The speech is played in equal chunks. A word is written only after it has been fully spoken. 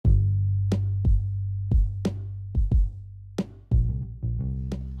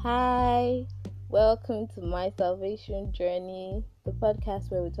Hi, welcome to My Salvation Journey, the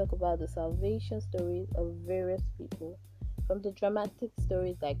podcast where we talk about the salvation stories of various people, from the dramatic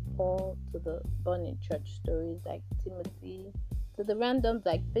stories like Paul to the born in church stories like Timothy to the randoms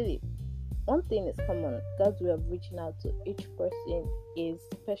like Philip. One thing is common: God's way of reaching out to each person is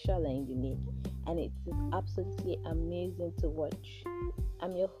special and unique, and it is absolutely amazing to watch.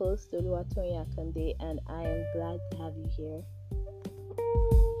 I'm your host, Oluwatoyin Akande, and I am glad to have you here.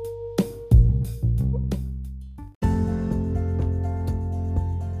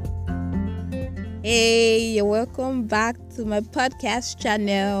 Hey, you're welcome back to my podcast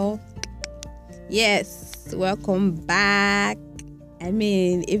channel. Yes, welcome back.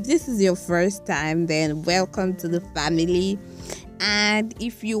 If this is your first time, then welcome to the family. And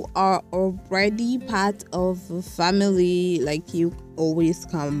if you are already part of a family, like you always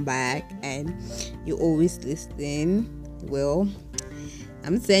come back and you always listen, well,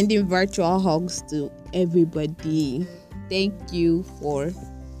 I'm sending virtual hugs to everybody. Thank you for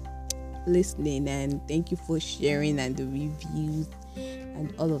listening and thank you for sharing and the reviews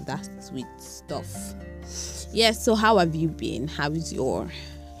and all of that sweet stuff. Yes, so how have you been? How is your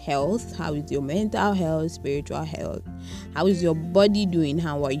health? How is your mental health, spiritual health? How is your body doing?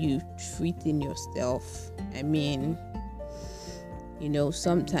 How are you treating yourself?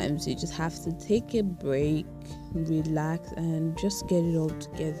 Sometimes you just have to take a break, relax, and just get it all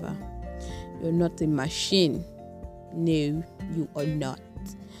together. You're not a machine. No, you are not.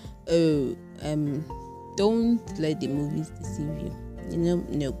 Don't let the movies deceive you. No,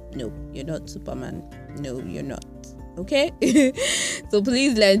 you're not Superman. No, you're not. Okay? So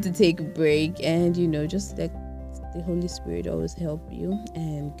please learn to take a break and, just let the Holy Spirit always help you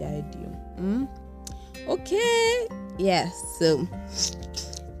and guide you. Okay? Yes. So,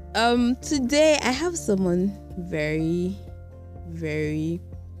 today I have someone very, very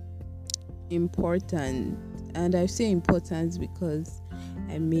important. And I say important because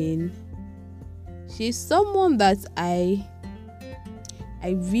she's someone that I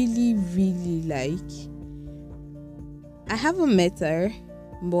really, really like. I haven't met her,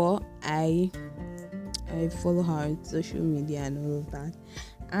 but I follow her on social media and all of that.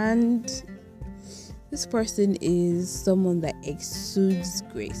 And this person is someone that exudes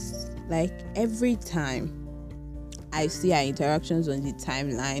grace. Like every time I see her interactions on the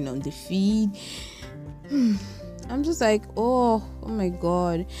timeline, on the feed, I'm just like, oh my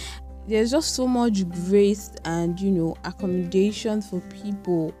God. There's just so much grace and accommodation for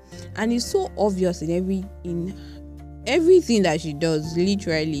people, and it's so obvious in everything that she does,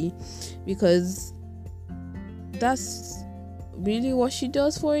 literally, because that's really what she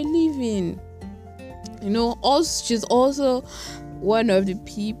does for a living. Also, she's also one of the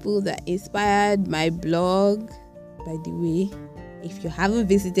people that inspired my blog. By the way, if you haven't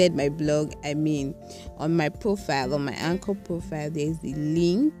visited my blog, on my profile, on my Anchor profile, there's the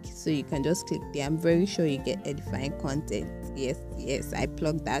link, so you can just click there. I'm very sure you get edifying content. Yes, I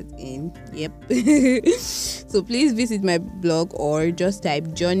plugged that in. Yep. So please visit my blog or just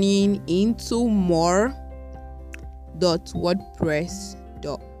type journeying into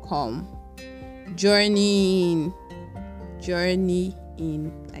more.wordpress.com. Journey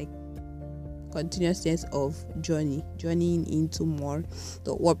in like continuous sense of journeying into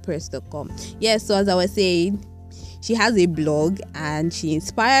more.wordpress.com. Yes, so as I was saying, she has a blog and she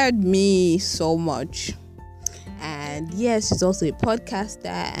inspired me so much. And yes, she's also a podcaster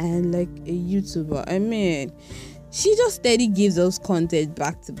and like a YouTuber. She just steady gives us content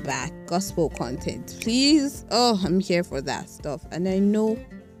back to back, gospel content. Please, I'm here for that stuff, and I know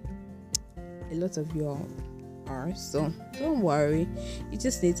a lot of you are, so don't worry. You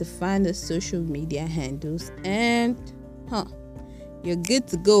just need to find the social media handles and you're good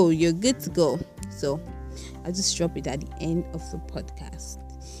to go. So I'll just drop it at the end of the podcast.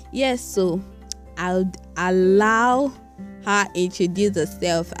 Yes, so I'll allow her introduce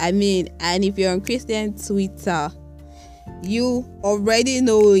herself. And if you're on Christian Twitter, you already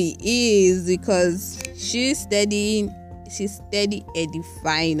know who he is, because she's steady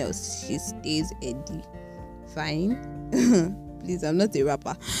edifying us. She stays edifying. Please, I'm not a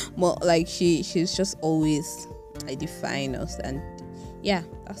rapper, but like she's just always edifying us, and yeah,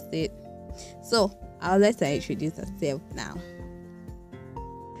 that's it. So I'll let her introduce herself now.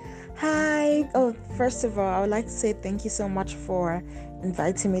 Hi. First of all, I would like to say thank you so much for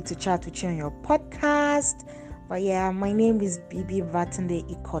inviting me to chat with you on your podcast. But yeah, my name is Bibi Batunde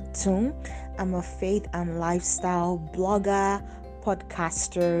Ikotun. I'm a faith and lifestyle blogger,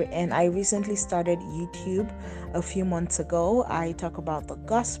 podcaster, and I recently started YouTube a few months ago. I talk about the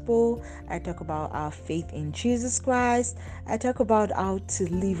gospel, I talk about our faith in Jesus Christ, I talk about how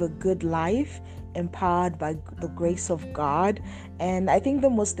to live a good life empowered by the grace of God. And I think the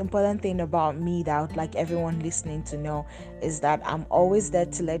most important thing about me that I would like everyone listening to know is that I'm always there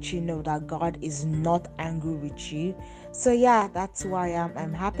to let you know that God is not angry with you. So yeah, that's who I am.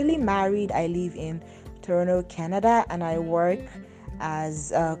 I'm happily married. I live in Toronto, Canada, and I work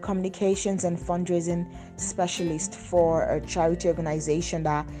as a communications and fundraising specialist for a charity organization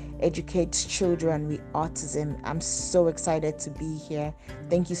that educates children with autism. I'm so excited to be here.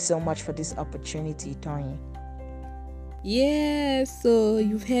 Thank you so much for this opportunity, Tony. Yeah, so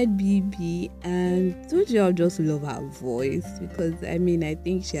you've heard BB, and don't you all just love her voice? Because I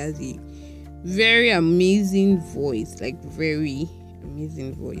think she has a very amazing voice, like very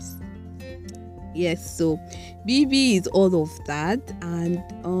amazing voice. Yes, so BB is all of that, and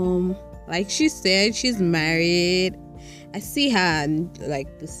like she said, she's married. I see her and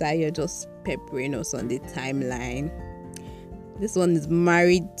like Bisaya just peppering us on the timeline. This one is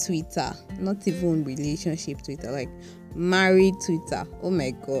married Twitter, not even relationship Twitter, like married Twitter. Oh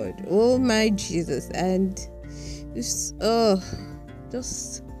my God, oh my Jesus. And this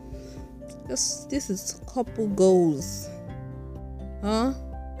just this is couple goals, huh?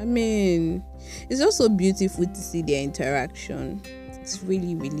 It's just so beautiful to see their interaction. It's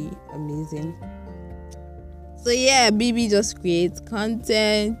really, really amazing. So yeah, BB just creates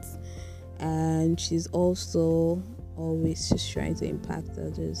content, and she's also always just trying to impact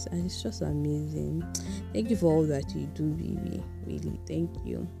others, and it's just amazing. Thank you for all that you do, BB. Really, thank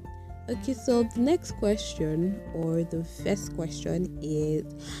you. Okay, so the next question, or the first question, is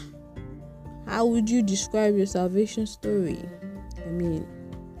how would you describe your salvation story?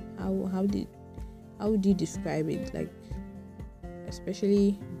 How would you describe it? Like,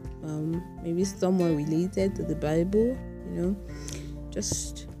 especially maybe someone related to the Bible,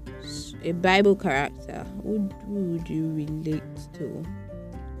 just a Bible character. Who would you relate to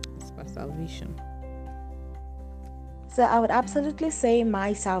for salvation? So I would absolutely say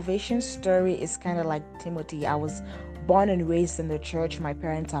my salvation story is kind of like Timothy. I was born and raised in the church. My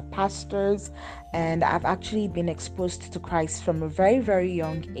parents are pastors, and I've actually been exposed to Christ from a very, very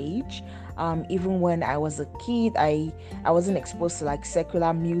young age. Even when I was a kid, I wasn't exposed to like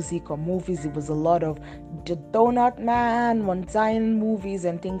secular music or movies. It was a lot of the Donut Man, Mount Zion movies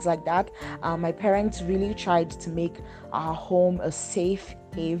and things like that. My parents really tried to make our home a safe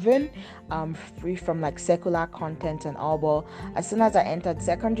haven, free from like secular content and all. But as soon as I entered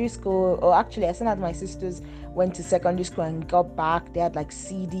secondary school, or actually as soon as my sisters went to secondary school and got back, they had like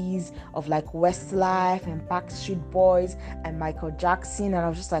CDs of like Westlife and Backstreet Boys and Michael Jackson, and I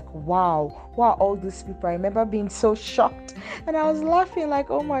was just like, wow, all these people. I remember being so shocked, and I was laughing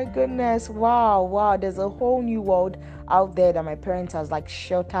like, oh my goodness, wow, there's a whole new world out there that my parents has like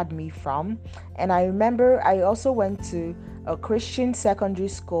sheltered me from. And I remember I also went to a Christian secondary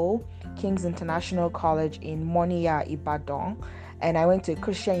school, King's International College in Moniya, Ibadan, and I went to a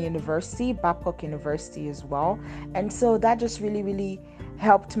Christian university, Babcock University as well. And so that just really, really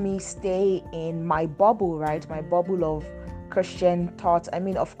helped me stay in my bubble, right? My bubble of Christian thoughts.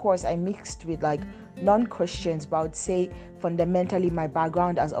 Of course, I mixed with like non-Christians, but I would say fundamentally my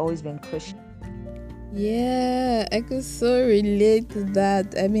background has always been Christian. Yeah, I could so relate to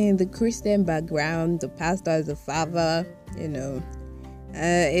that. The Christian background, the pastor as a father,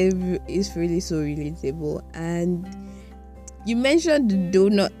 it's really so relatable. And you mentioned the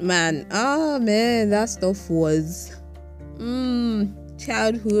Donut Man. Oh man, that stuff was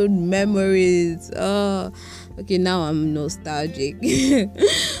childhood memories. Oh, okay, now I'm nostalgic.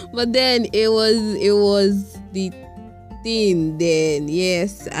 But then it was the thing then,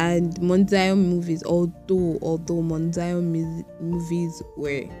 yes. And Mount Zion movies, although Mount Zion movies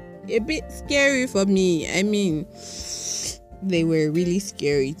were a bit scary for me. They were really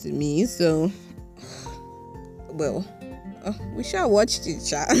scary to me. So, well, we shall watch it,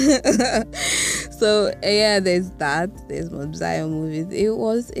 So yeah, there's Mount Zion movies. It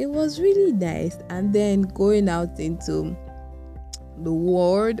was really nice. And then going out into the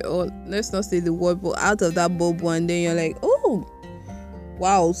world, or let's not say the world, but out of that bubble, and then you're like, oh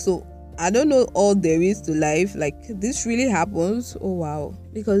wow, so I don't know all there is to life, like this really happens. Oh wow.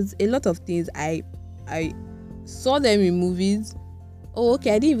 Because a lot of things I saw them in movies. Oh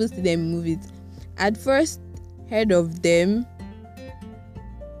okay, I didn't even see them in movies. At first heard of them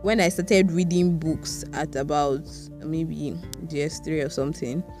when I started reading books at about maybe GS3 or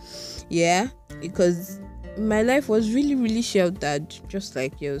something. Yeah, because my life was really, really sheltered, just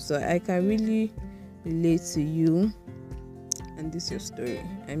like you, so I can really relate to you. and this is your story.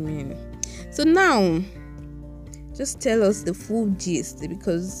 So now just tell us the full gist,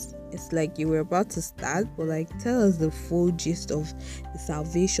 because it's like you were about to start, but like tell us the full gist of the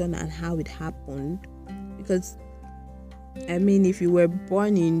salvation and how it happened. Because if you were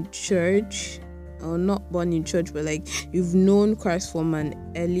born in church, or not born in church, but like you've known Christ from an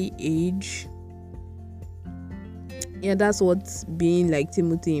early age, that's what being like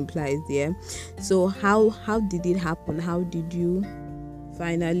Timothy implies there. So how did it happen? How did you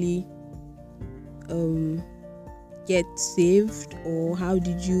finally get saved, or how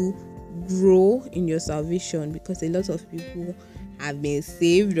did you grow in your salvation? Because a lot of people have been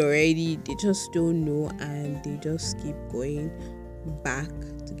saved already, they just don't know, and they just keep going back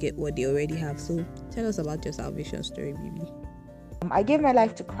to get what they already have. So tell us about your salvation story, baby. I gave my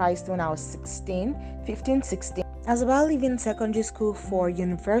life to Christ when I was 15, 16. I was about leaving secondary school for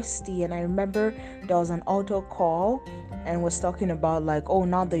university, and I remember there was an altar call and was talking about like, oh,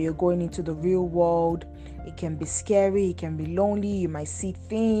 now that you're going into the real world, it can be scary, it can be lonely, you might see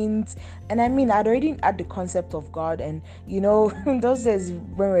things. And I'd already had the concept of God, and in those days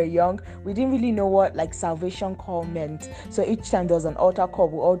when we were young, we didn't really know what like salvation call meant. So each time there was an altar call,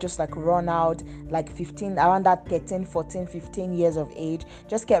 we all just like run out, like 15, around that 13, 14, 15 years of age,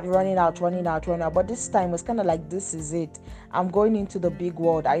 just kept running out. But this time was kind of like, this is it. I'm going into the big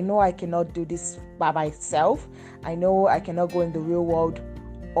world. I know I cannot do this by myself. I know I cannot go in the real world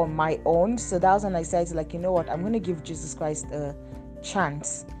on my own. So that was when I decided, like, you know what, I'm going to give Jesus Christ a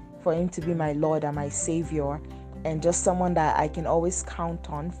chance for him to be my Lord and my Savior, and just someone that I can always count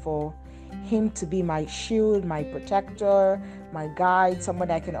on, for him to be my shield, my protector, my guide, someone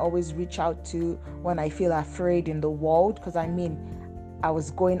that I can always reach out to when I feel afraid in the world. Because I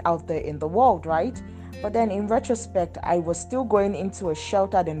was going out there in the world, right? But then in retrospect, I was still going into a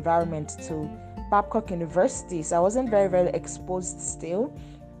sheltered environment to Babcock University, so I wasn't very, very exposed still.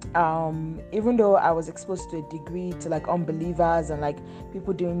 Even though I was exposed to a degree to like unbelievers and like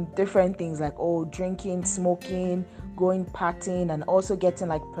people doing different things, like drinking, smoking, going partying, and also getting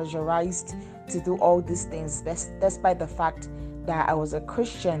like pressurized to do all these things, despite the fact that I was a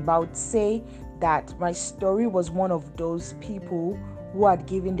Christian. But I would say that my story was one of those people who had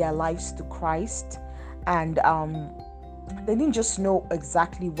given their lives to Christ, and they didn't just know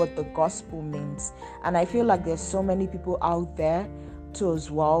exactly what the gospel means. And I feel like there's so many people out there too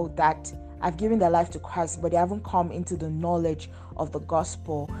as well that have given their life to Christ, but they haven't come into the knowledge of the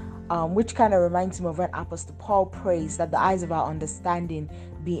gospel, which kind of reminds me of when Apostle Paul prays that the eyes of our understanding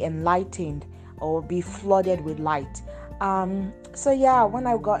be enlightened or be flooded with light. So yeah, when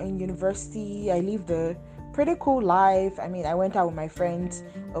I got in university, I lived a pretty cool life. I went out with my friends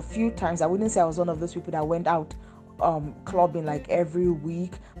a few times. I wouldn't say I was one of those people that went out clubbing like every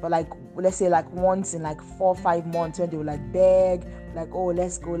week, but like, let's say like once in like 4 or 5 months, when they would like beg, like, oh,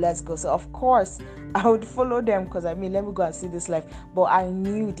 let's go. So of course I would follow them, because let me go and see this life. But I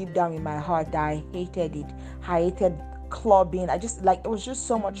knew deep down in my heart that I hated it. I hated clubbing. I just like, it was just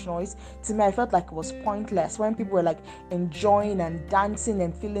so much noise to me. I felt like it was pointless when people were like enjoying and dancing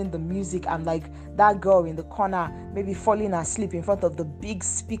and feeling the music. I'm like that girl in the corner, maybe falling asleep in front of the big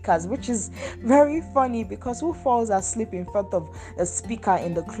speakers, which is very funny, because who falls asleep in front of a speaker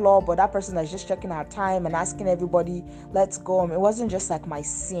in the club, or that person that's just checking our time and asking everybody, let's go? It wasn't just like my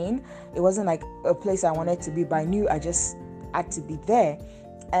scene. It wasn't like a place I wanted to be, but I knew I just had to be there.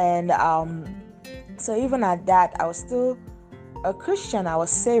 And so even at that, I was still a Christian. I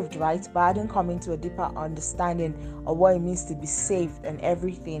was saved, right? But I didn't come into a deeper understanding of what it means to be saved and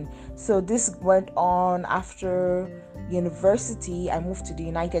everything. So this went on after university. I moved to the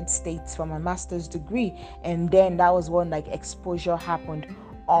United States for my master's degree, and then that was when like exposure happened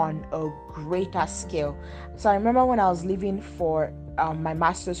on a greater scale. So I remember when I was leaving for my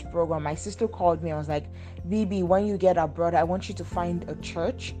master's program, my sister called me and was like, BB, when you get abroad, I want you to find a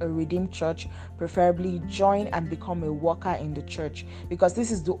church, a redeemed church, preferably join and become a worker in the church, because this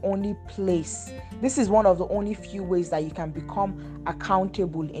is the only place, this is one of the only few ways that you can become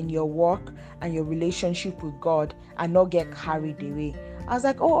accountable in your work and your relationship with God and not get carried away. I was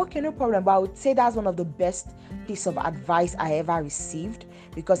like, oh, okay, no problem. But I would say that's one of the best piece of advice I ever received,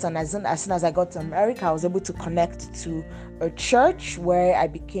 because as soon as I got to America, I was able to connect to a church where I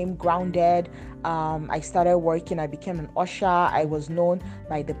became grounded. I started working. I became an usher. I was known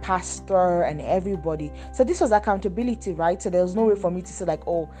by the pastor and everybody. So this was accountability, right? So there was no way for me to say like,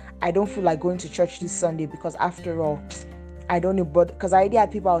 oh, I don't feel like going to church this Sunday, because after all, I don't know. But because I already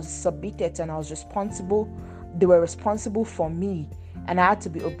had people I was submitted to, and I was responsible. They were responsible for me, and I had to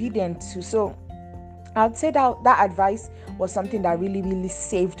be obedient to. So I'd say that advice was something that really, really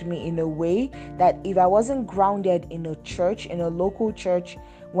saved me in a way that if I wasn't grounded in a church, in a local church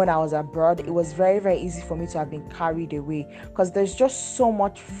when I was abroad, it was very, very easy for me to have been carried away, because there's just so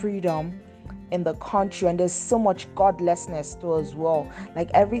much freedom in the country, and there's so much godlessness too as well. Like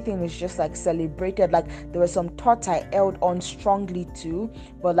everything is just like celebrated. Like there were some thoughts I held on strongly to,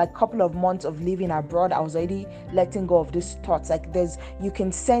 but like a couple of months of living abroad, I was already letting go of these thoughts. Like you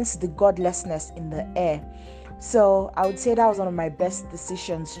can sense the godlessness in the air. So I would say that was one of my best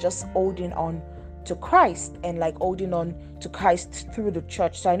decisions, just holding on to Christ, and like holding on to Christ through the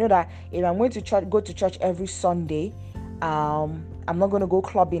church. So I know that if I'm going to go to church every Sunday, I'm not going to go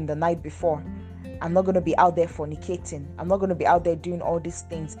clubbing the night before. I'm not going to be out there fornicating. I'm not going to be out there doing all these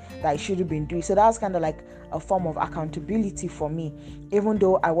things that I should have been doing. So that was kind of like a form of accountability for me, even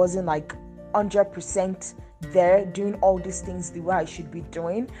though I wasn't like 100% there doing all these things the way I should be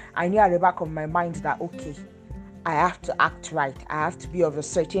doing. I knew at the back of my mind that, okay, I have to act right. I have to be of a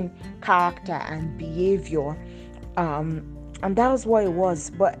certain character and behavior. And that was what it was.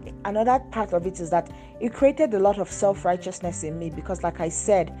 But another part of it is that it created a lot of self-righteousness in me, because like I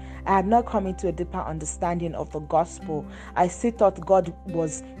said, I had not come into a deeper understanding of the gospel. I still thought God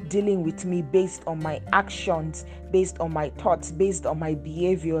was dealing with me based on my actions, based on my thoughts, based on my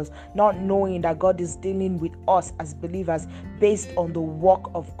behaviors, not knowing that God is dealing with us as believers based on the work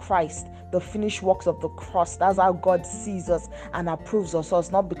of Christ, the finished works of the cross. That's how God sees us and approves of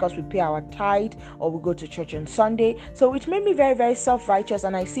us, not because we pay our tithe or we go to church on Sunday. So it made me very, very self-righteous,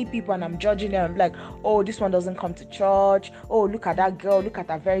 and I see people and I'm judging them. I'm like, oh, this one doesn't come to church. Oh, look at that girl. Look at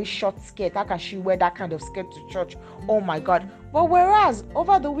that very short skirt. How can she wear that kind of skirt to church? Oh my God. But whereas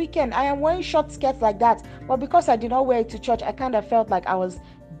over the weekend, I am wearing short skirts like that. But because I did not wear it to church, I kind of felt like I was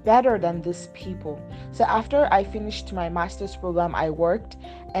better than these people. So after I finished my master's program, I worked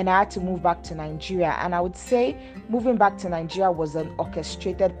and I had to move back to Nigeria. And I would say moving back to Nigeria was an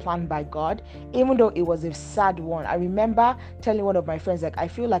orchestrated plan by God, even though it was a sad one. I remember telling one of my friends, like, I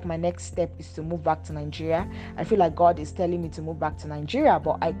feel like my next step is to move back to Nigeria. I feel like God is telling me to move back to Nigeria,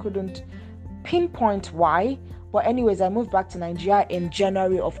 but I couldn't pinpoint why. But anyways, I moved back to Nigeria in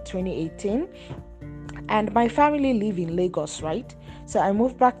January of 2018. And my family live in Lagos, right? So I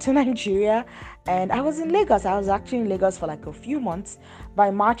moved back to Nigeria and I was in Lagos. I was actually in Lagos for like a few months.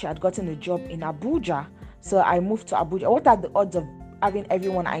 By March, I had gotten a job in Abuja. So I moved to Abuja. What are the odds of having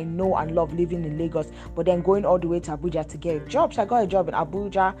everyone I know and love living in Lagos, but then going all the way to Abuja to get a job? So I got a job in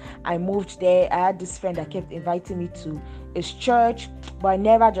Abuja. I moved there. I had this friend that kept inviting me to his church, but I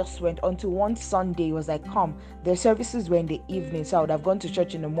never just went. Until one Sunday, it was like, come, the services were in the evening, so I would have gone to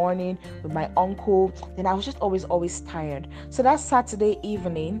church in the morning with my uncle. Then I was just always tired. So that Saturday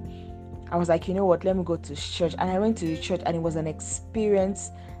evening, I was like, you know what, let me go to church. And I went to the church, and it was an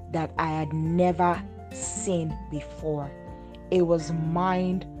experience that I had never seen before. It was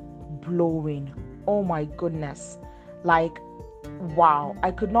mind blowing. Oh my goodness. Like, wow.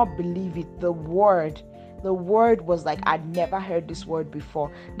 I could not believe it. The word was like, I'd never heard this word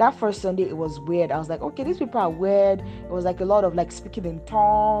before. That first Sunday, it was weird. I was like, okay, these people are weird. It was like a lot of like speaking in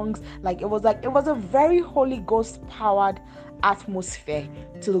tongues. It was a very Holy Ghost powered atmosphere,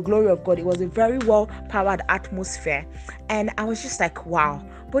 to the glory of God. It was a very well powered atmosphere. And I was just like, wow.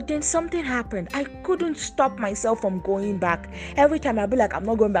 But then something happened. I couldn't stop myself from going back. Every time I'd be like, I'm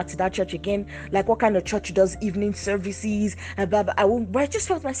not going back to that church again. Like, what kind of church does evening services and blah, blah. But I just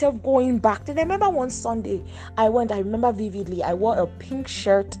felt myself going back. Then I remember one Sunday I remember vividly, I wore a pink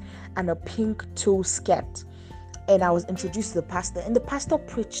shirt and a pink toe skirt. And I was introduced to the pastor, and the pastor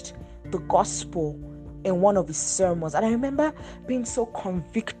preached the gospel in one of his sermons. And I remember being so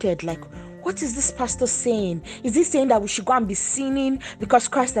convicted, like, what is this pastor saying? Is he saying that we should go and be sinning because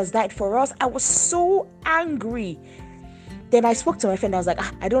Christ has died for us? I was so angry. Then I spoke to my friend. I was like,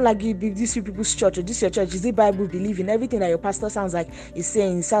 I don't like these people's church, or this your church. Is it Bible believing? Everything that your pastor sounds like is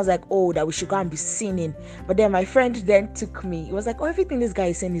saying, it sounds like, oh, that we should go and be sinning. But then my friend then took me. It was like, oh, everything this guy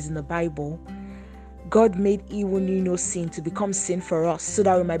is saying is in the Bible. God made evil knew no sin to become sin for us, so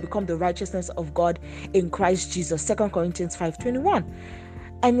that we might become the righteousness of God in Christ Jesus. 2 Corinthians 5:21.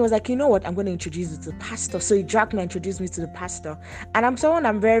 And he was like, you know what, I'm going to introduce you to the pastor. So he dragged me and introduced me to the pastor. And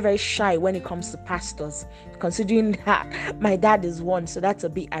I'm very, very shy when it comes to pastors, considering that my dad is one. So that's a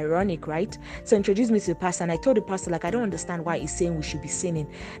bit ironic, right? So he introduced me to the pastor, and I told the pastor, like, I don't understand why he's saying we should be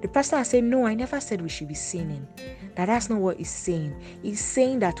sinning. The pastor said, no, I never said we should be sinning. That's not what he's saying. He's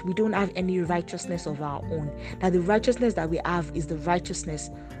saying that we don't have any righteousness of our own. That the righteousness that we have is the righteousness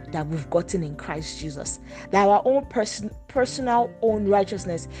that we've gotten in Christ Jesus. That our own personal own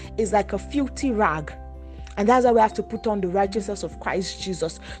righteousness is like a filthy rag. And that's why we have to put on the righteousness of Christ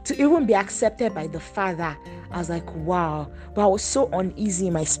Jesus to even be accepted by the Father. I was like, wow. But I was so uneasy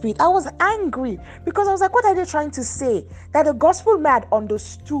in my spirit. I was angry because I was like, what are they trying to say? That the gospel may had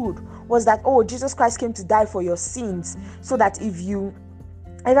understood was that, oh, Jesus Christ came to die for your sins, so that if you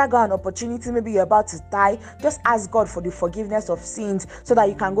ever got an opportunity, maybe you're about to die, just ask God for the forgiveness of sins so that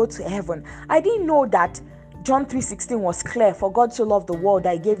you can go to heaven. I didn't know that John 3:16 was clear. For God so loved the world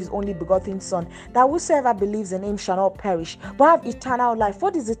that he gave his only begotten son, that whosoever believes in him shall not perish, but have eternal life.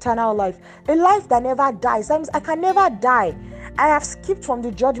 What is eternal life? A life that never dies. That means I can never die. I have skipped from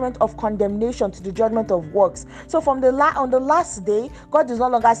the judgment of condemnation to the judgment of works. So from on the last day, God is no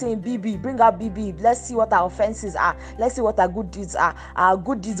longer saying, BB, bring out BB. Let's see what our offenses are. Let's see what our good deeds are. Our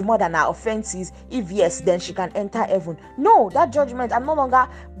good deeds more than our offenses. If yes, then she can enter heaven. No, that judgment, I'm no longer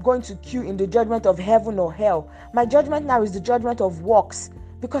going to queue in the judgment of heaven or hell. My judgment now is the judgment of works,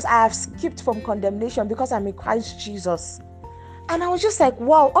 because I have skipped from condemnation because I'm in Christ Jesus. And I was just like,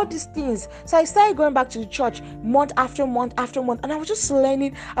 wow, all these things. So I started going back to the church month after month after month. And I was just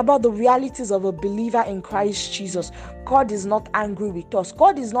learning about the realities of a believer in Christ Jesus. God is not angry with us.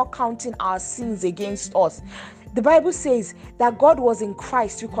 God is not counting our sins against us. The Bible says that God was in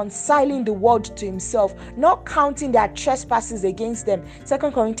Christ reconciling the world to himself, not counting their trespasses against them. 2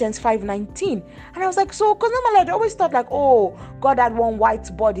 Corinthians 5:19. And I was like, so, because normally I'd always thought like, oh, God had one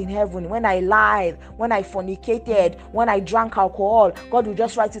whiteboard in heaven. When I lied, when I fornicated, when I drank alcohol, God will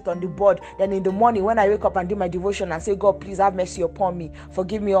just write it on the board. Then in the morning, when I wake up and do my devotion and say, God, please have mercy upon me.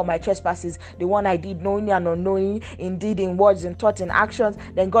 Forgive me all my trespasses. The one I did knowingly and unknowingly, in deed, in words, in thoughts, in actions.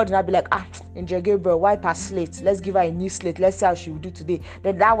 Then God will not be like, Angel Gabriel, wipe her slate. Let's give her a new slate. Let's see how she will do today.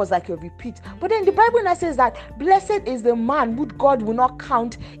 Then that was like a repeat. But then the Bible now says that blessed is the man who God will not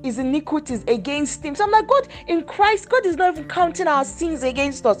count his iniquities against him. So I'm like, God, in Christ, God is not even counting our sins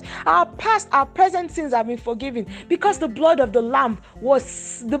against us. Our past, our present sins have been forgiven because the blood of the Lamb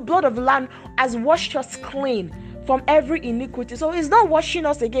has washed us clean from every iniquity. So it's not washing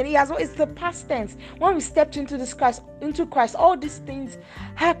us again. It's the past tense. When we stepped into Christ, all these things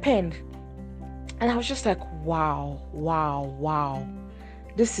happened. And I was just like, wow.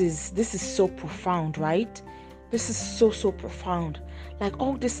 This is so profound, right? This is so profound. Like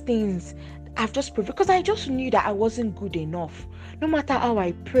all these things I've just prayed, because I just knew that I wasn't good enough. No matter how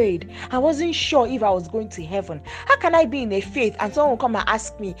I prayed, I wasn't sure if I was going to heaven. How can I be in a faith and someone will come and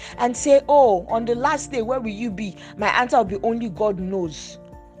ask me and say, oh, on the last day, where will you be? My answer will be only God knows.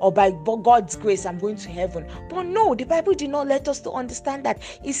 Or by God's grace, I'm going to heaven. But no, the Bible did not let us to understand that.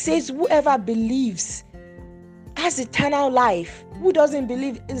 It says whoever believes has eternal life. Who doesn't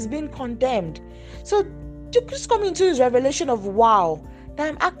believe is being condemned. So just come into this revelation of, wow, that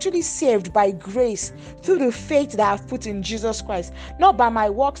I'm actually saved by grace through the faith that I've put in Jesus Christ. Not by my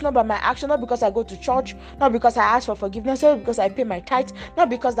works, not by my action, not because I go to church, not because I ask for forgiveness, not because I pay my tithes, not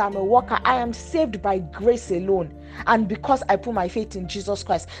because I'm a worker. I am saved by grace alone. And because I put my faith in Jesus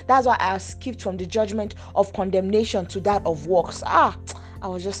Christ. That's why I skipped from the judgment of condemnation to that of works. I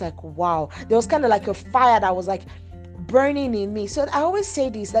was just like, wow. There was kind of like a fire that was like burning in me. So I always say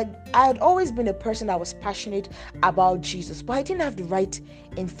this, that I had always been a person that was passionate about Jesus, but I didn't have the right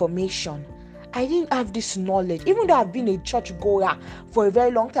information. I didn't have this knowledge. Even though I've been a church goer for a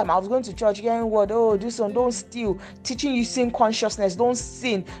very long time, I was going to church hearing word, oh, this one, don't steal, teaching you sin consciousness, don't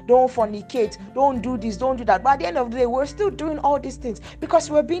sin, don't fornicate, don't do this, don't do that. But at the end of the day, we're still doing all these things because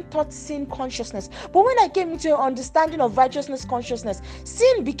we're being taught sin consciousness. But when I came into an understanding of righteousness consciousness,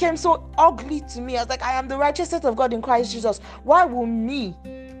 sin became so ugly to me. I was like, I am the righteousness of God in Christ Jesus. Why will me,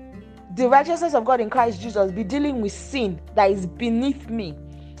 the righteousness of God in Christ Jesus, be dealing with sin that is beneath me?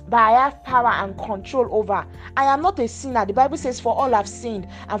 But I have power and control over. I am not a sinner. The Bible says, for all have sinned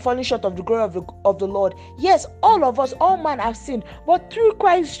and fallen short of the glory of the Lord. Yes, all of us, all man have sinned. But through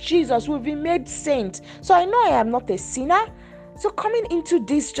Christ Jesus, we've been made saints. So I know I am not a sinner. So coming into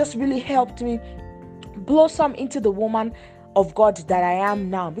this just really helped me blossom into the woman of God that I am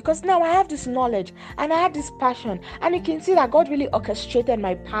now, because now I have this knowledge and I have this passion, and you can see that God really orchestrated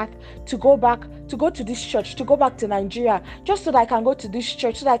my path to go to this church, to go back to Nigeria, just so that I can go to this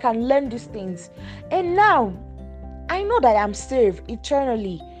church, so that I can learn these things. And now I know that I'm saved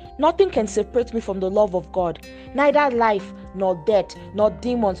eternally. Nothing can separate me from the love of God. Neither life, nor death, nor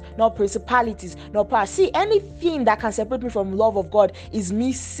demons, nor principalities, nor power. See, anything that can separate me from the love of God is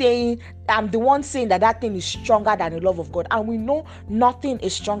me saying, I'm the one saying that thing is stronger than the love of God. And we know nothing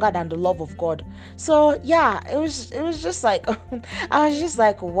is stronger than the love of God. So yeah, it was just like, I was just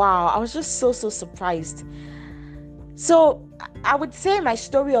like, wow. I was just so surprised. So I would say my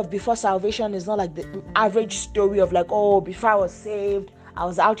story of before salvation is not like the average story of like, oh, before I was saved, I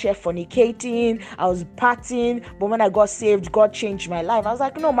was out here fornicating, I was partying, but when I got saved, God changed my life. I was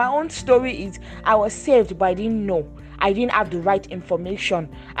like, no, my own story is I was saved, but I didn't know. I didn't have the right information.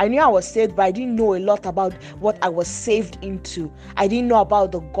 I knew I was saved, but I didn't know a lot about what I was saved into. I didn't know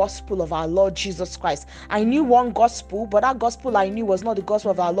about the gospel of our Lord Jesus Christ. I knew one gospel, but that gospel I knew was not the gospel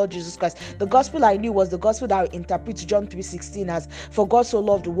of our Lord Jesus Christ. The gospel I knew was the gospel that I interpret John 3:16 as, for God so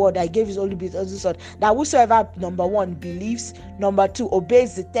loved the world, I gave his only begotten Son, that whosoever, number 1, believes, number 2,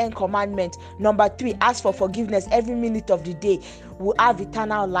 obeys the 10 commandments, number 3, asks for forgiveness every minute of the day, will have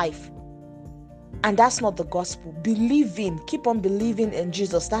eternal life. And that's not the gospel. Keep on believing in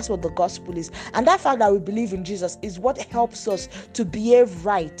Jesus. That's what the gospel is. And that fact that we believe in Jesus is what helps us to behave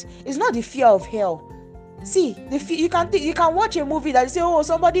right. It's not the fear of hell. See, you can watch a movie that you say, oh,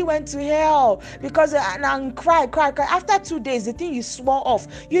 somebody went to hell because and cry. After 2 days, the thing you swore off,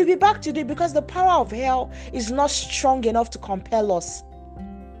 you'll be back to it, because the power of hell is not strong enough to compel us.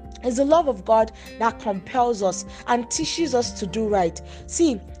 It's the love of God that compels us and teaches us to do right.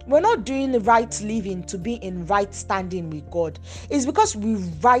 See, we're not doing the right living to be in right standing with God. It's because we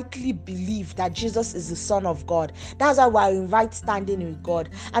rightly believe that Jesus is the Son of God. That's why we're in right standing with God.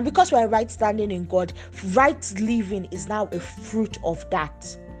 And because we're in right standing in God, right living is now a fruit of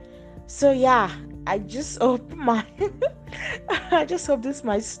that. So yeah, I just hope my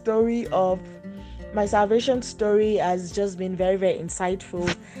story of my salvation story has just been very, very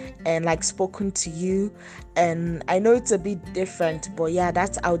insightful and like spoken to you. And I know it's a bit different, but yeah,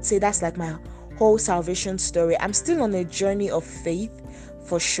 I would say that's like my whole salvation story. I'm still on a journey of faith,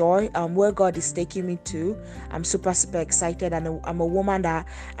 for sure, where God is taking me to. I'm super excited, and I'm a woman that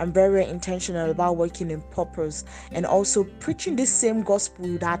I'm very, very intentional about working in purpose and also preaching this same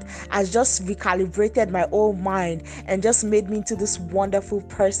gospel that has just recalibrated my own mind and just made me into this wonderful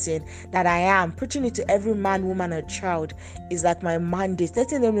person that I am. Preaching it to every man, woman, and child is like my mandate,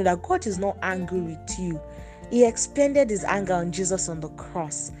 letting them know that God is not angry with you. He expended his anger on Jesus on the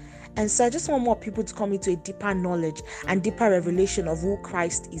cross. And so I just want more people to come into a deeper knowledge and deeper revelation of who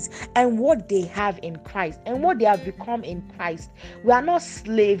Christ is and what they have in Christ and what they have become in Christ. We are not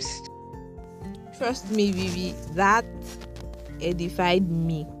slaves. Trust me, Vivi, that edified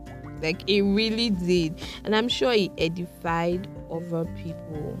me. Like, it really did. And I'm sure it edified other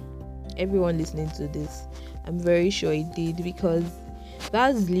people. Everyone listening to this, I'm very sure it did, because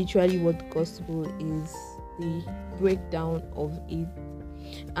that's literally what the gospel is, the breakdown of it.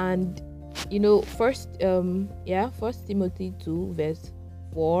 And First Timothy 2 verse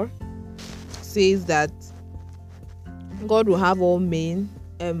 4 says that God will have all men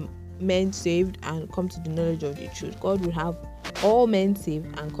saved and come to the knowledge of the truth. God will have all men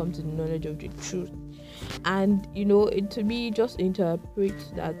saved and come to the knowledge of the truth. And to me, just interpret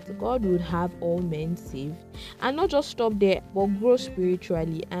that God would have all men saved and not just stop there, but grow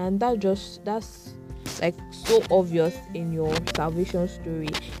spiritually. And that's like so obvious in your salvation story.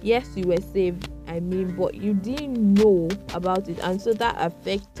 Yes, you were saved, but you didn't know about it, and so that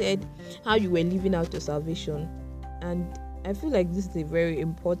affected how you were living out your salvation. And I feel like this is a very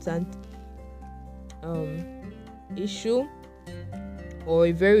important issue, or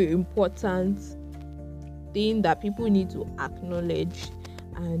a very important thing that people need to acknowledge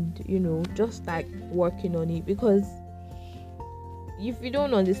and just like working on it. Because if you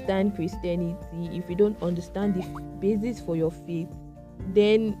don't understand Christianity, if you don't understand the basis for your faith,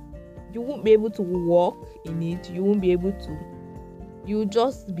 then you won't be able to walk in it. You'll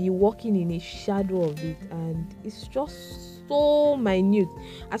just be walking in a shadow of it, and it's just so minute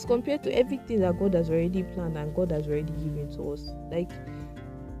as compared to everything that God has already planned and God has already given to us. Like,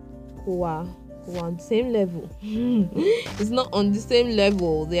 we're on the same level. It's not on the same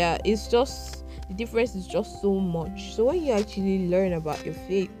level. It's just, the difference is just so much. So when you actually learn about your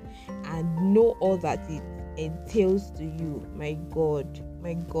faith and know all that it entails to you, my God,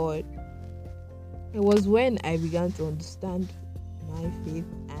 it was when I began to understand my faith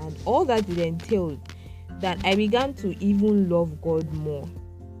and all that it entailed that I began to even love God more.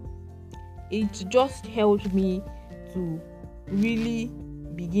 It just helped me to really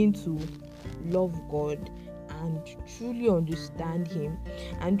begin to love God and truly understand him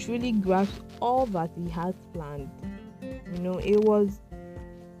and truly grasp all that he has planned.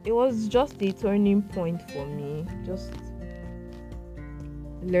 It was just a turning point for me, just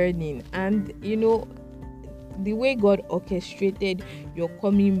learning. And the way God orchestrated your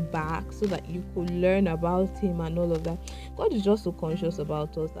coming back so that you could learn about him and all of that. God is just so conscious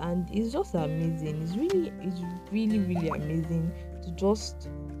about us, and it's just amazing. It's really, really amazing to just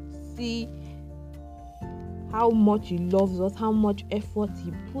see how much he loves us, how much effort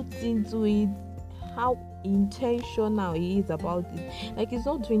he puts into it, how intentional he is about it. Like, he's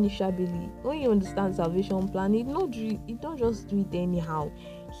not doing it shabbily. When you understand salvation plan, he don't just do it anyhow.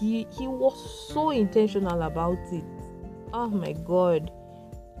 He was so intentional about it. Oh my God.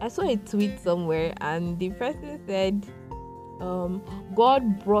 I saw a tweet somewhere and the person said,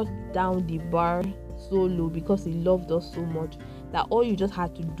 God brought down the bar so low because he loved us so much that all you just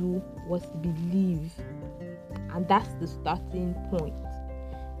had to do was believe. And that's the starting point.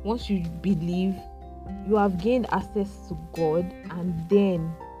 Once you believe, you have gained access to God, and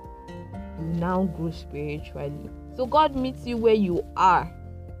then you now grow spiritually. So God meets you where you are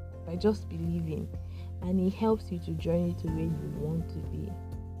by just believing, and he helps you to journey to where you want to be.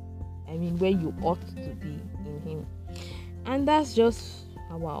 I mean, where you ought to be in him. And that's just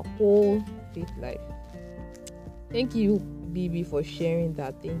our whole faith life. Thank you, Bibi, for sharing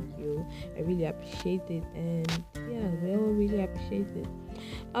that. Thank you. I really appreciate it. And yeah, we all really appreciate it.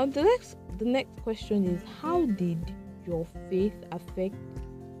 The next question is, how did your faith affect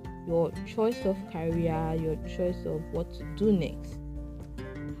your choice of career, your choice of what to do next?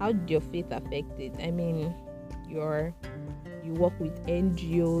 How did your faith affect it? I mean, you work with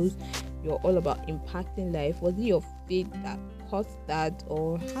NGOs, you're all about impacting life. Was it your faith that caused that,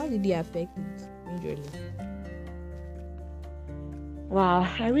 or how did it affect it majorly? Wow,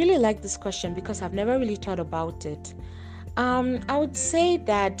 I really like this question because I've never really thought about it. I would say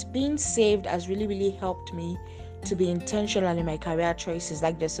that being saved has really, really helped me to be intentional in my career choices.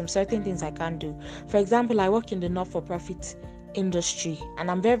 Like, there's some certain things I can't do. For example, I work in the not-for-profit industry, and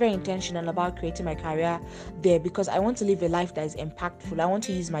I'm very, very intentional about creating my career there because I want to live a life that is impactful. I want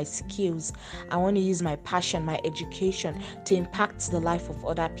to use my skills, I want to use my passion, my education to impact the life of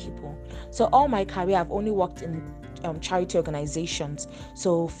other people. So all my career, I've only worked in charity organizations.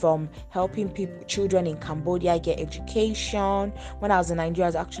 So from helping children in Cambodia get education. When I was in Nigeria, I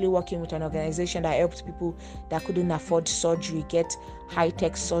was actually working with an organization that helped people that couldn't afford surgery get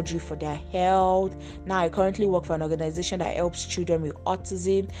high-tech surgery for their health. Now I currently work for an organization that helps children with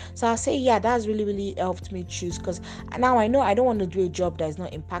autism. So I'll say, yeah, that's really, really helped me choose, because now I know I don't want to do a job that is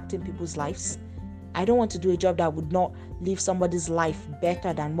not impacting people's lives. I don't want to do a job that would not leave somebody's life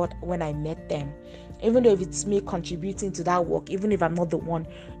better than when I met them. Even though if it's me contributing to that work, even if I'm not the one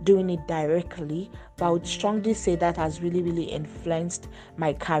doing it directly, but I would strongly say that has really, really influenced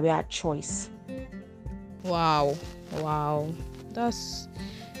my career choice. Wow. That's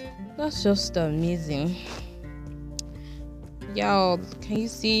just amazing. Y'all, can you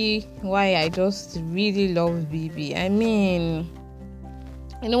see why I just really love Bibi? I mean,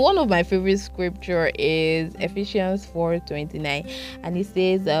 one of my favorite scripture is Ephesians 4:29, and it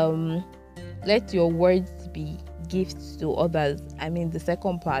says, let your words be gifts to others. I mean, the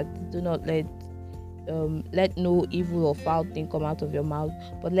second part, do not let no evil or foul thing come out of your mouth,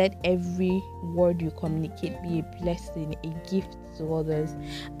 but let every word you communicate be a blessing, a gift to others.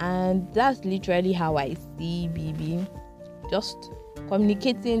 And that's literally how I see Bibi, just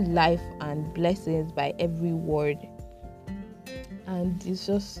communicating life and blessings by every word. And it's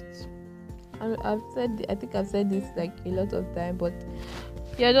just, I think I've said this like a lot of time, but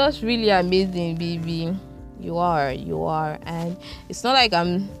you're just really amazing, Bibi. You are. And it's not like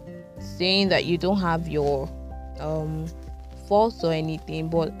I'm saying that you don't have your faults or anything,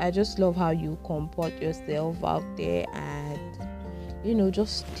 but I just love how you comport yourself out there and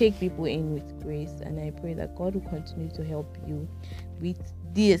just take people in with grace. And I pray that God will continue to help you with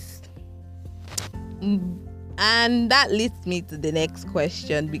this. And that leads me to the next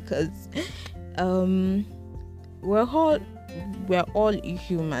question, because we're all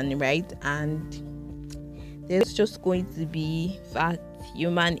human, right? And there's just going to be that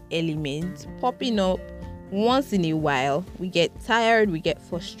human element popping up once in a while. We get tired, we get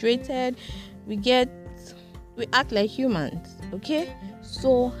frustrated, we act like humans. Okay,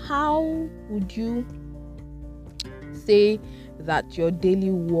 so how would you say that your daily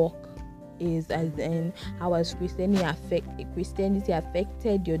walk is, as in how has Christianity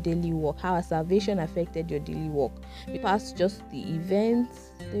affected your daily walk? How has salvation affected your daily walk? Past just the events,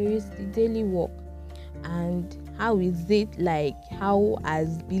 there is the daily walk. And how is it like? How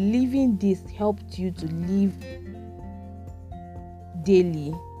has believing this helped you to live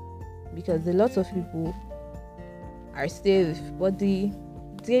daily? Because a lot of people are saved, but the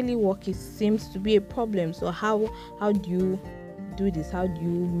daily walk seems to be a problem. So how do you do this? How do you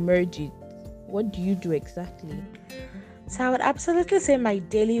merge it? What do you do exactly? So I would absolutely say my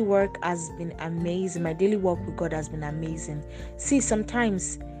daily work has been amazing. My daily walk with God has been amazing. See,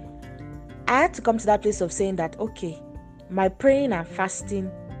 sometimes I had to come to that place of saying that, okay, my praying and fasting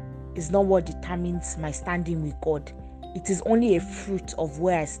is not what determines my standing with God. It is only a fruit of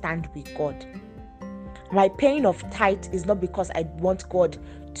where I stand with God. My paying of tithe is not because I want God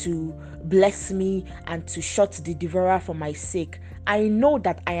to bless me and to shut the devourer for my sake. I know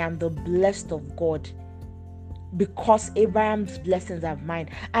that I am the blessed of God because Abraham's blessings are mine.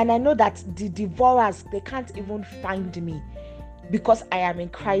 And I know that the devourers, they can't even find me because I am in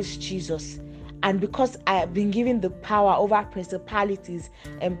Christ Jesus. And because I have been given the power over principalities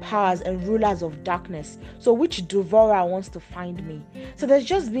and powers and rulers of darkness. So which devourer wants to find me? So there's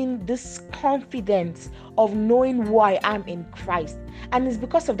just been this confidence of knowing who I am in Christ. And it's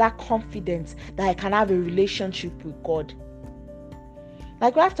because of that confidence that I can have a relationship with God.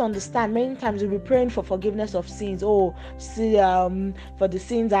 Like, we have to understand, many times we'll be praying for forgiveness of sins. Oh, see, for the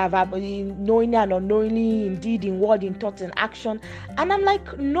sins I've knowingly and unknowingly, in deed, in word, in thought, in action. And I'm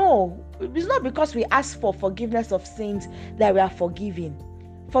like, no, it's not because we ask for forgiveness of sins that we are forgiven.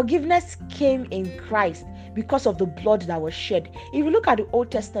 Forgiveness came in Christ because of the blood that was shed. If you look at the Old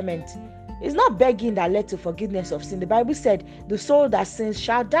Testament, it's not begging that led to forgiveness of sin. The Bible said, the soul that sins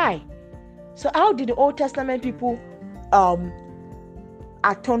shall die. So how did the Old Testament people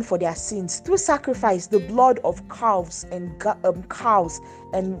atone for their sins? Through sacrifice, the blood of calves and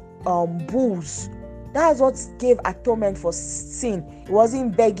bulls. That's what gave atonement for sin. It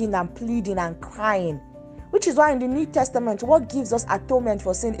wasn't begging and pleading and crying. Which is why in the New Testament, what gives us atonement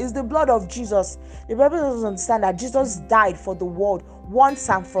for sin is the blood of Jesus. The Bible doesn't understand that Jesus died for the world once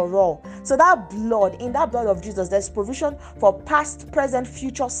and for all. So that blood, in that blood of Jesus, there's provision for past, present,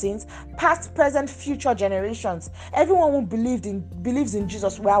 future sins, past, present, future generations. Everyone who believes in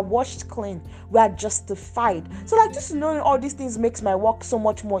Jesus, we are washed clean, we are justified. So like, just knowing all these things makes my work so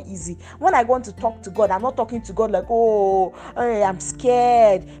much more easy. When I go on to talk to God, I'm not talking to God like, oh, I'm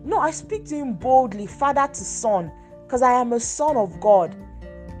scared. No, I speak to him boldly, father to son, because I am a son of God.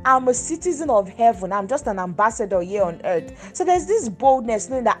 I'm a citizen of heaven. I'm just an ambassador here on earth. So there's this boldness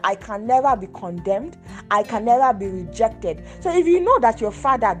knowing that I can never be condemned. I can never be rejected. So if you know that your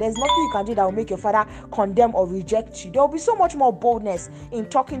father, there's nothing you can do that will make your father condemn or reject you. There will be so much more boldness in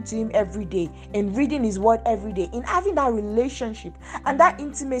talking to him every day, in reading his word every day, in having that relationship and that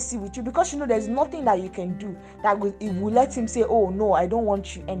intimacy with you, because you know there's nothing that you can do that will let him say, oh no, I don't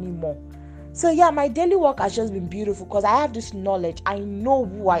want you anymore. So yeah, my daily work has just been beautiful because I have this knowledge. I know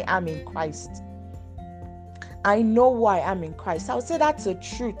who I am in Christ. I know who I am in Christ. I would say that's a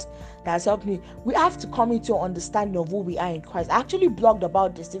truth that's helped me. We have to come into an understanding of who we are in Christ. I actually blogged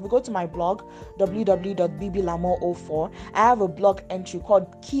about this. If you go to my blog, www.bblamore04, I have a blog entry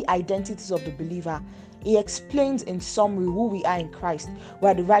called Key Identities of the Believer. It explains in summary who we are in Christ. We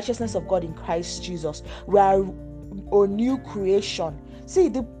are the righteousness of God in Christ Jesus. We are a new creation. See,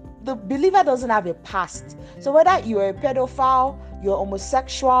 the believer doesn't have a past. So whether you're a pedophile, you're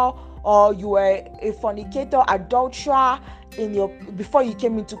homosexual, or you were a fornicator, adulterer before you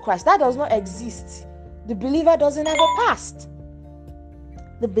came into Christ, that does not exist. The believer doesn't have a past.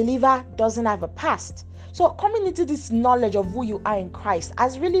 The believer doesn't have a past. So coming into this knowledge of who you are in Christ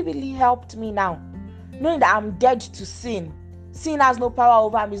has really, really helped me now. Knowing that I'm dead to sin. Sin has no power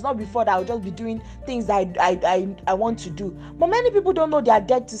over me. It's not before that I'll just be doing things that I want to do. But many people don't know they are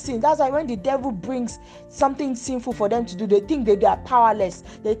dead to sin. That's why when the devil brings something sinful for them to do, they think they are powerless.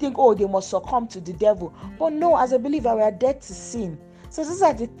 They think, oh, they must succumb to the devil. But no, as a believer, we are dead to sin. So these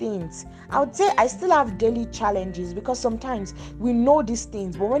are the things. I would say I still have daily challenges because sometimes we know these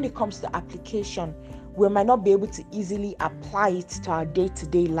things, but when it comes to application, we might not be able to easily apply it to our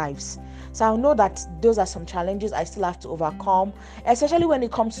day-to-day lives. So I know that those are some challenges I still have to overcome, especially when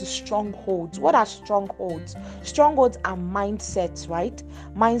it comes to strongholds. What are strongholds? Strongholds are mindsets, right?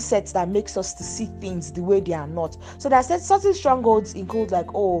 Mindsets that makes us to see things the way they are not. So there are certain strongholds include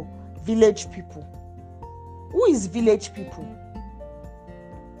like, oh, village people. Who is village people?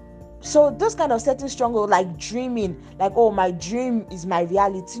 So those kind of certain strongholds, like dreaming, like, oh, my dream is my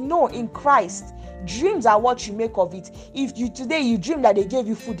reality. No, in Christ, dreams are what you make of it. If today you dream that they gave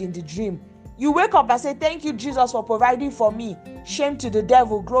you food in the dream, you wake up and say, thank you, Jesus, for providing for me. Shame to the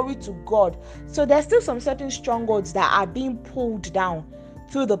devil, glory to God. So there's still some certain strongholds that are being pulled down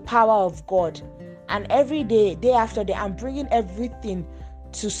through the power of God. And every day, day after day, I'm bringing everything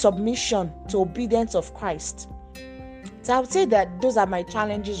to submission, to obedience of Christ. So I would say that those are my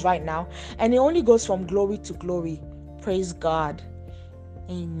challenges right now. And it only goes from glory to glory. Praise God.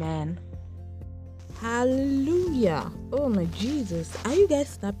 Amen. Hallelujah. Oh my Jesus. Are you guys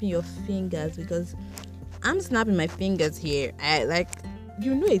snapping your fingers? Because I'm snapping my fingers here. A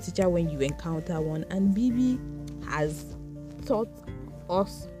teacher when you encounter one, and Bibi has taught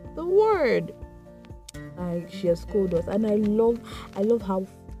us the word. She has scolded us. And I love how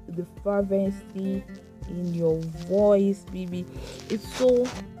the fervency in your voice, Bibi. It's so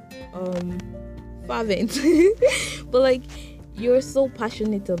fervent. But like, you're so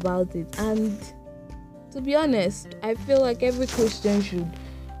passionate about it. And to be honest, I feel like every Christian should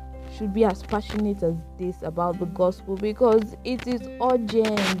be as passionate as this about the gospel, because it is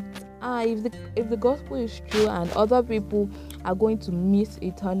urgent. If the gospel is true and other people are going to miss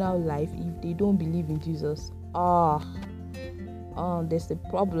eternal life if they don't believe in Jesus, there's a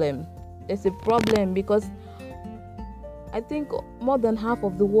problem. There's a problem, because I think more than half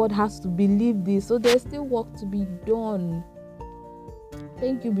of the world has to believe this, so there's still work to be done.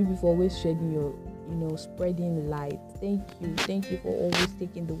 Thank you, Bibi, for always shedding your, spreading light. Thank you for always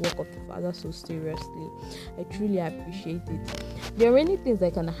taking the work of the Father so seriously. I truly appreciate it. There are many things I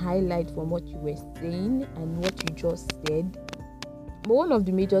can highlight from what you were saying and what you just said, but one of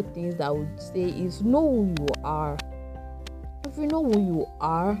the major things I would say is know who you are. If you know who you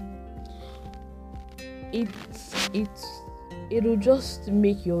are, it'll just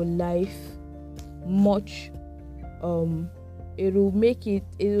make your life much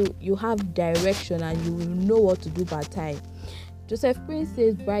you have direction and you will know what to do by time. Joseph Prince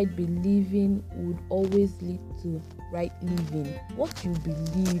says right believing would always lead to right living. What you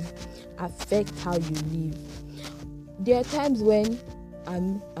believe affects how you live. There are times when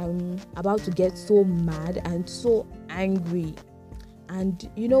I'm about to get so mad and so angry, and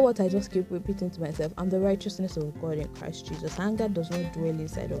you know what I just keep repeating to myself? I'm the righteousness of God in Christ Jesus. Anger does not dwell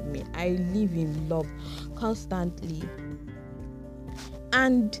inside of me. I live in love constantly.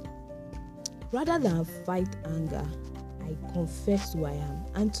 And rather than fight anger, I confess who I am.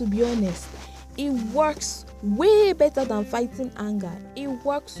 And to be honest, it works way better than fighting anger. It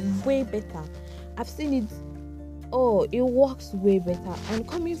works way better. I've seen it. It works way better. And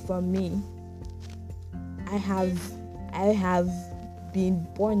coming from me, I have been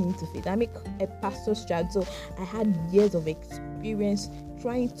born into faith. I'm a pastor's child, so I had years of experience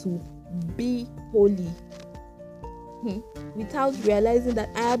trying to be holy without realizing that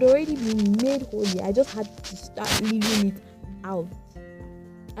I had already been made holy. I just had to start living it out.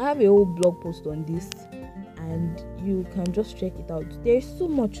 I have a whole blog post on this, and you can just check it out. There's so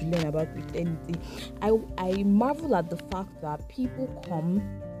much to learn about Christianity. I marvel at the fact that people come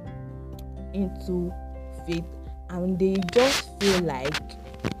into faith and they just feel like,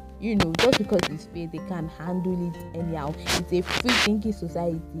 just because it's faith, they can handle it anyhow. It's a free thinking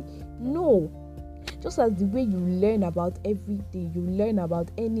society. No. Just as the way you learn about everything, you learn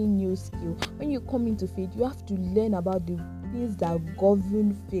about any new skill. When you come into faith, you have to learn about the things that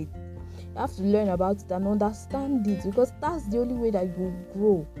govern faith. You have to learn about it and understand it, because that's the only way that you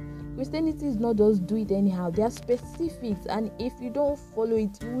grow. Christianity is not just do it anyhow. There are specifics, and if you don't follow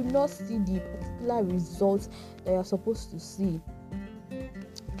it, you will not see the particular results that you're supposed to see.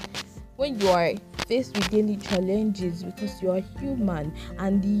 When you are faced with daily challenges, because you are human,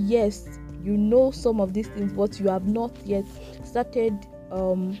 and yes, you know some of these things, but you have not yet started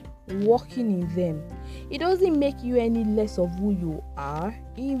working in them, it doesn't make you any less of who you are.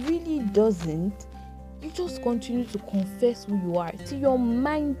 It really doesn't. You just continue to confess who you are till your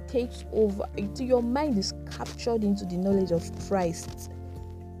mind takes over, till your mind is captured into the knowledge of Christ.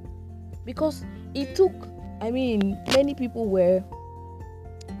 Because it took, many people were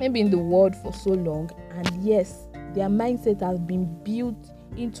maybe in the world for so long, and yes, their mindset has been built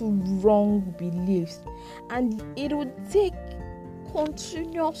into wrong beliefs, and it would take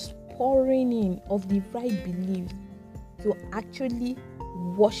continuous pouring in of the right beliefs to actually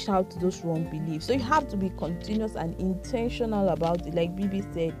wash out those wrong beliefs. So you have to be continuous and intentional about it. Like Bibi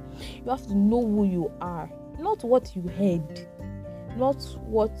said, you have to know who you are, not what you heard, not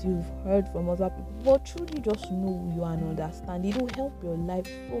what you've heard from other people, but truly just know who you are and understand. It will help your life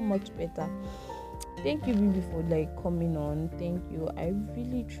so much better. Thank you, Bibi, for coming on. Thank you. I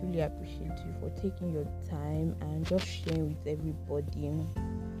really truly appreciate you for taking your time and just sharing with everybody.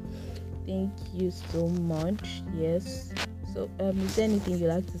 Thank you so much. Yes. So, is there anything you'd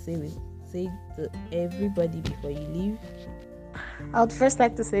like to say to everybody before you leave? I would first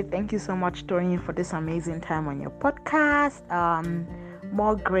like to say thank you so much, Toyin, for this amazing time on your podcast.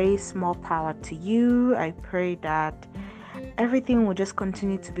 More grace, more power to you. I pray that everything will just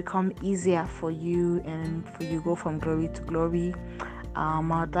continue to become easier for you and for you go from glory to glory.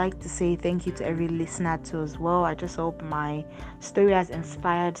 I'd like to say thank you to every listener too as well. I just hope my story has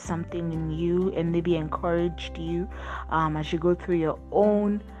inspired something in you and maybe encouraged you as you go through your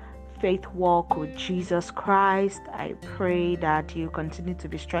own faith walk with Jesus Christ. I pray that you continue to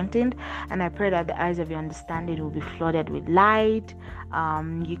be strengthened, and I pray that the eyes of your understanding will be flooded with light.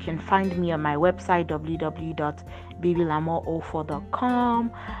 You can find me on my website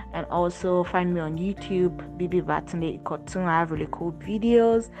www.bibilamo04.com, and also find me on YouTube, Bibi Batunde Ikotun. I have really cool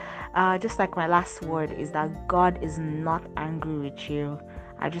videos. Just like my last word is that God is not angry with you.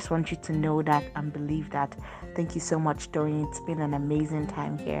 I just want you to know that and believe that. Thank you so much, Doreen. It's been an amazing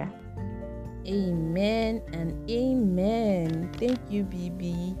time here. Amen and amen. Thank you,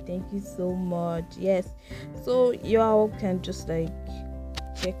 BB. Thank you so much. Yes. So y'all can just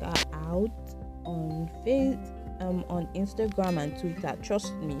check her out on on Instagram and Twitter.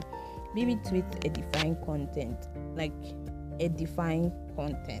 Trust me, BB tweets edifying content. Edifying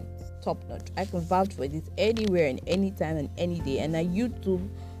content. Top notch. I can vouch for this anywhere and anytime and any day. And on YouTube,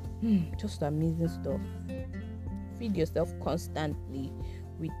 just amazing stuff. Feed yourself constantly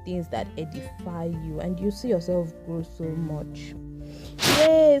with things that edify you, and you see yourself grow so much.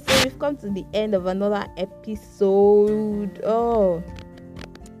 Yay! So we've come to the end of another episode. Oh,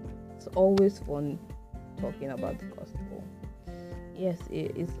 it's always fun talking about the gospel. Yes,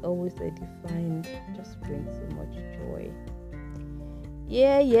 it is always edifying. Just brings so much joy.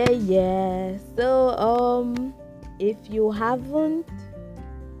 Yeah. So if you haven't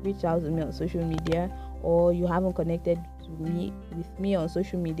reached out to me on social media, or you haven't connected with me on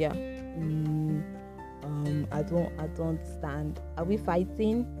social media, I don't understand. Are we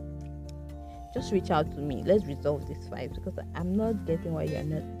fighting? Just reach out to me. Let's resolve this fight, because I'm not getting why you're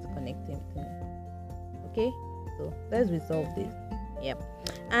not connecting with me. Okay, so let's resolve this. Yep.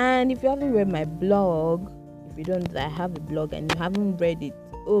 And if you haven't read my blog, if you don't, I have a blog and you haven't read it,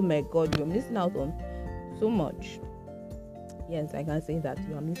 oh my god, you're missing out on so much. Yes, I can say that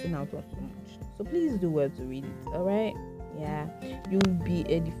you are missing out on so much. So please do well to read it. All right? Yeah, you'll be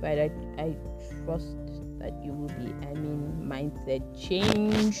edified. I trust that you will be. Mindset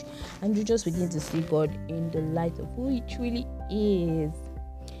change, and you just begin to see God in the light of who He truly is.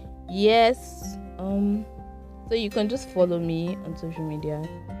 Yes. So you can just follow me on social media.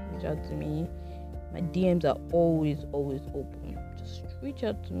 Reach out to me. My DMs are always open. Just reach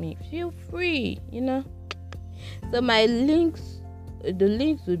out to me. Feel free. So the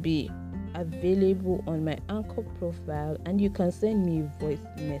links will be available on my Anchor profile, and you can send me a voice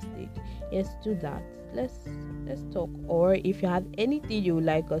message. Yes, do that. Let's talk. Or if you have anything you would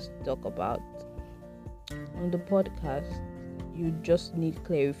like us to talk about on the podcast, you just need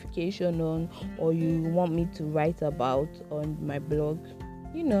clarification on, or you want me to write about on my blog,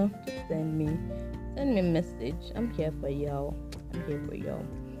 just send me a message. I'm here for y'all.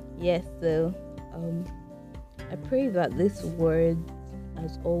 Yes. So I pray that this word,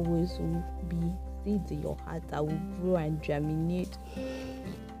 as always, will be seeds in your heart that will grow and germinate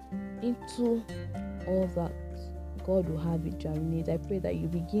into all that God will have it germinate. I pray that you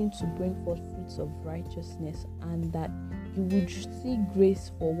begin to bring forth fruits of righteousness, and that you would see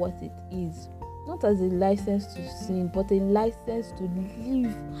grace for what it is, not as a license to sin, but a license to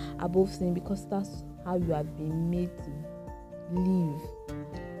live above sin, because that's how you have been made to live,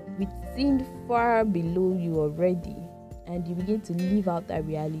 with sin far below you already, and you begin to live out that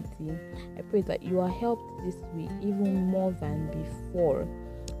reality. I pray that you are helped this week even more than before.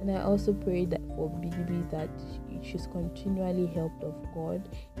 And I also pray that for BB, that she's continually helped of God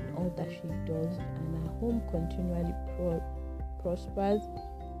in all that she does, and her home continually prospers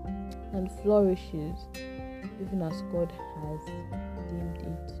and flourishes, even as God has deemed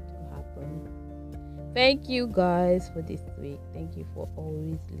it to happen. Thank you guys for this week. Thank you for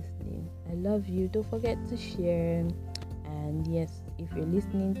always listening. I love you. Don't forget to share. And yes, if you're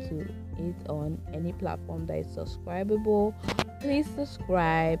listening to it on any platform that is subscribable, please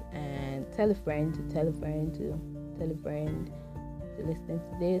subscribe and tell a friend to tell a friend to tell a friend to listen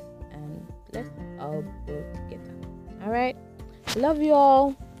to this, and let's all grow together. All right, love you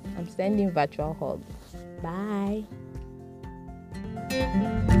all. I'm sending virtual hugs. Bye.